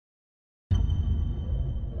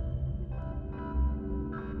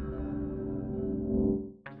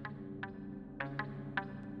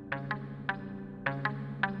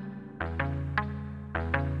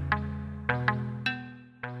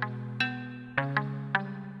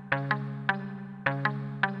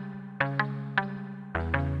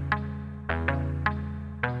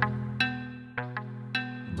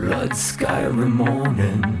Blood sky every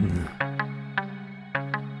morning.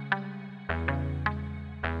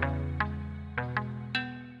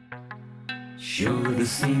 Should have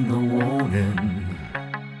seen the warning.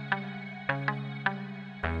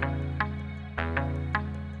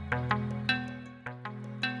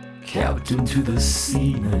 Captain to the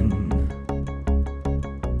seamen,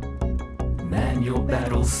 man your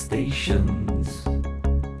battle stations.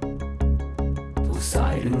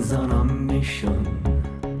 Poseidon's on a mission,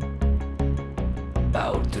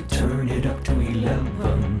 about to turn it up to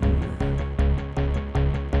 11.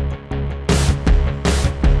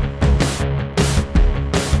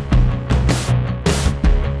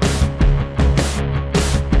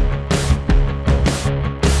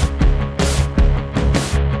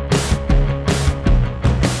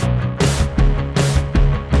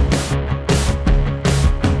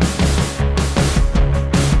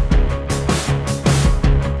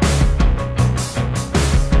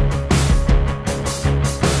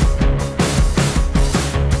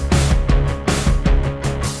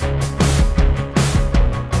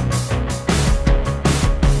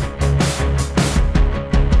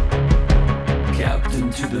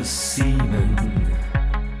 Seamen,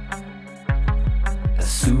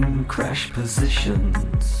 assume crash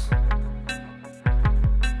positions,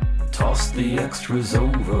 toss the extras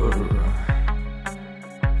over,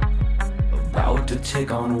 about to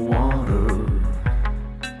take on water.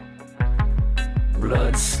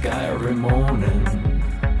 Blood sky every morning,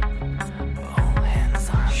 all hands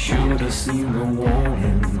on. Should have seen the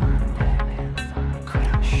warning.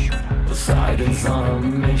 Poseidon's on a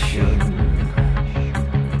mission,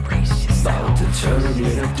 about to turn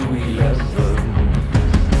it up to 11.